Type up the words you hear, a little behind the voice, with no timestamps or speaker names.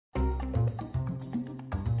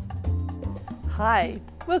Hi,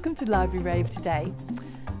 welcome to Library Rave today.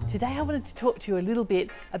 Today I wanted to talk to you a little bit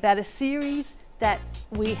about a series that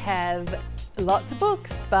we have lots of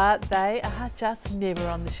books, but they are just never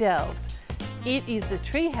on the shelves. It is the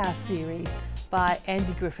Treehouse series by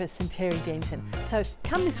Andy Griffiths and Terry Denton. So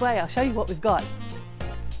come this way, I'll show you what we've got.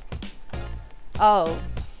 Oh,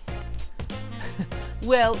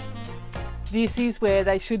 well, this is where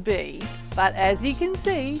they should be, but as you can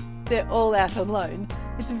see, they're all out on loan.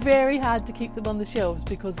 It's very hard to keep them on the shelves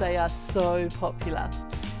because they are so popular.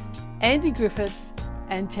 Andy Griffiths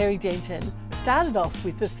and Terry Denton started off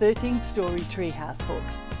with the 13-story Treehouse book,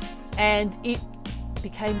 and it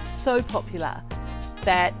became so popular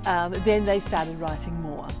that then they started writing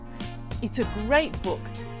more. It's a great book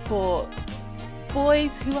for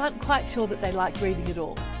boys who aren't quite sure that they like reading at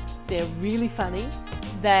all. They're really funny,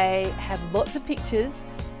 they have lots of pictures,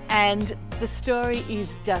 and the story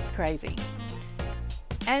is just crazy.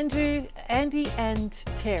 Andy and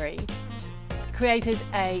Terry created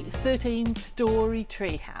a 13-story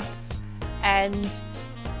treehouse, and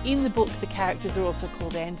in the book the characters are also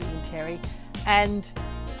called Andy and Terry, and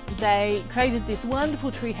they created this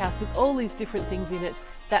wonderful treehouse with all these different things in it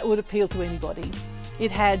that would appeal to anybody.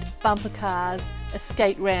 It had bumper cars, a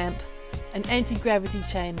skate ramp, an anti-gravity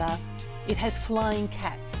chamber, it has flying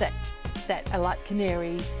cats that are like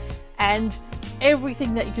canaries, and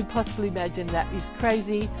everything that you could possibly imagine that is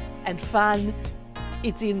crazy and fun,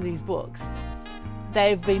 it's in these books.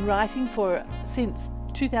 They've been writing since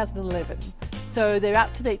 2011, so they're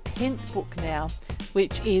up to their 10th book now,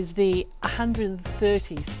 which is the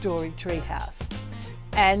 130-story treehouse.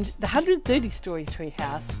 And the 130-story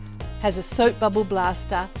treehouse has a soap bubble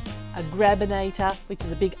blaster, a grabinator, which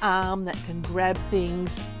is a big arm that can grab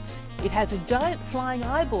things. It has a giant flying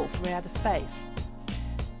eyeball from outer space.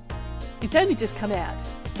 It's only just come out,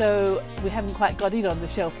 so we haven't quite got it on the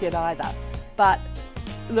shelf yet either. But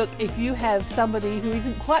look, if you have somebody who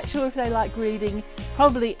isn't quite sure if they like reading,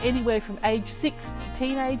 probably anywhere from age 6 to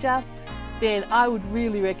teenager, then I would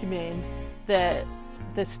really recommend the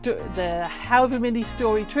however many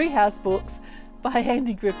story Treehouse books by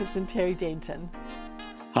Andy Griffiths and Terry Denton.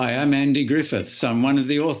 Hi, I'm Andy Griffiths. I'm one of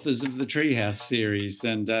the authors of the Treehouse series,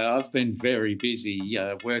 and I've been very busy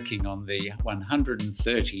working on the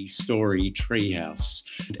 130-story treehouse.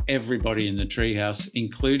 Everybody in the treehouse,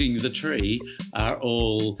 including the tree, are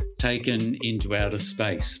all taken into outer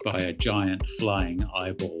space by a giant flying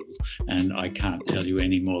eyeball. And I can't tell you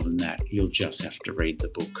any more than that. You'll just have to read the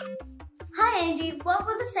book. Hi Andy, what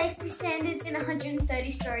were the safety standards in a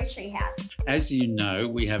 130-story treehouse? As you know,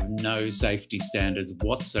 we have no safety standards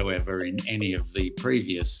whatsoever in any of the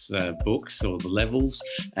previous books or the levels,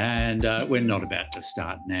 and we're not about to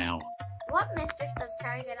start now. What mischief does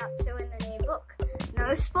Terry get up to in the new book?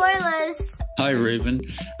 No spoilers! Hi Reuben.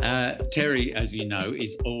 Terry, as you know,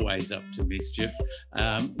 is always up to mischief.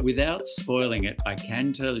 Without spoiling it, I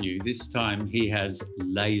can tell you this time he has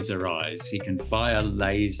laser eyes. He can fire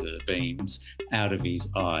laser beams out of his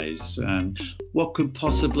eyes. What could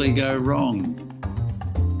possibly go wrong?